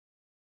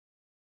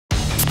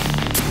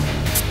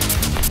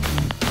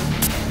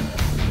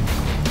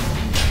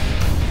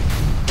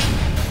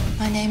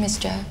is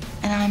Jo,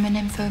 and I'm a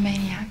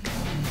nymphomaniac.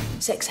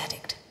 Sex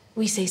addict.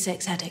 We say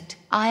sex addict.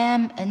 I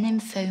am a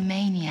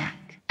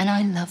nymphomaniac, and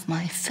I love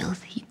my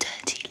filthy,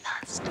 dirty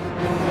lust.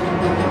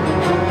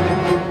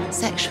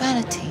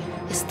 Sexuality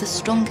is the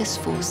strongest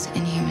force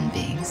in human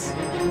beings.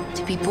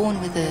 To be born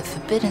with a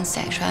forbidden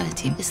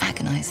sexuality is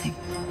agonizing.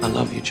 I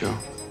love you, Jo.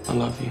 I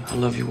love you. I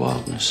love your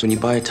wildness. When you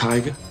buy a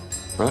tiger,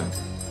 right,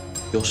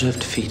 you also have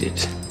to feed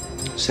it,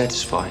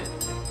 satisfy it.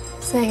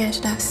 Saying I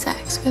should have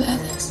sex with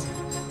others.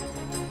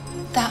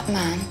 That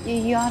man,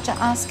 you are to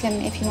ask him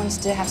if he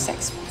wanted to have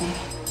sex with me.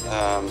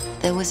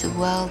 There was a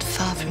world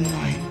far from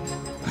mine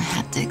I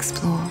had to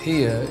explore.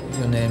 Here,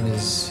 your name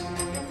is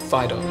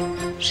Fido.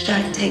 Should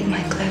I take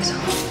my clothes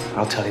off?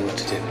 I'll tell you what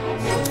to do.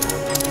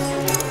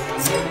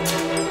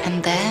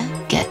 And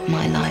there, get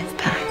my life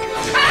back.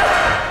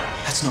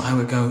 That's not how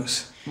it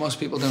goes. Most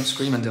people don't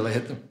scream until they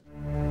hit them.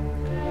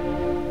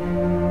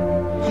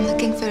 I'm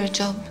looking for a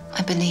job.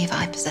 I believe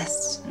I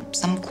possess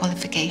some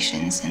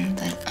qualifications and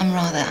that I'm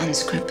rather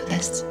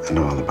unscrupulous. I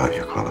know all about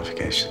your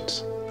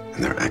qualifications,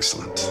 and they're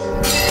excellent.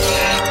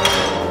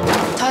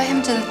 Tie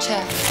him to the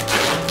chair.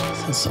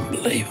 That's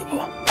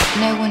unbelievable.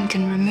 No one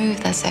can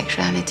remove their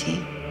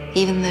sexuality,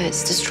 even though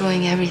it's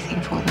destroying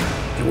everything for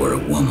them. You were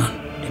a woman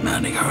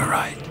demanding her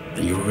right,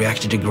 and you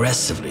reacted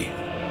aggressively,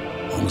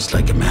 almost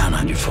like a man,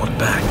 and you fought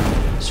back.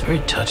 It's very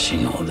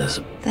touching, all this.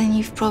 Then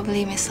you've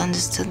probably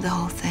misunderstood the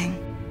whole thing.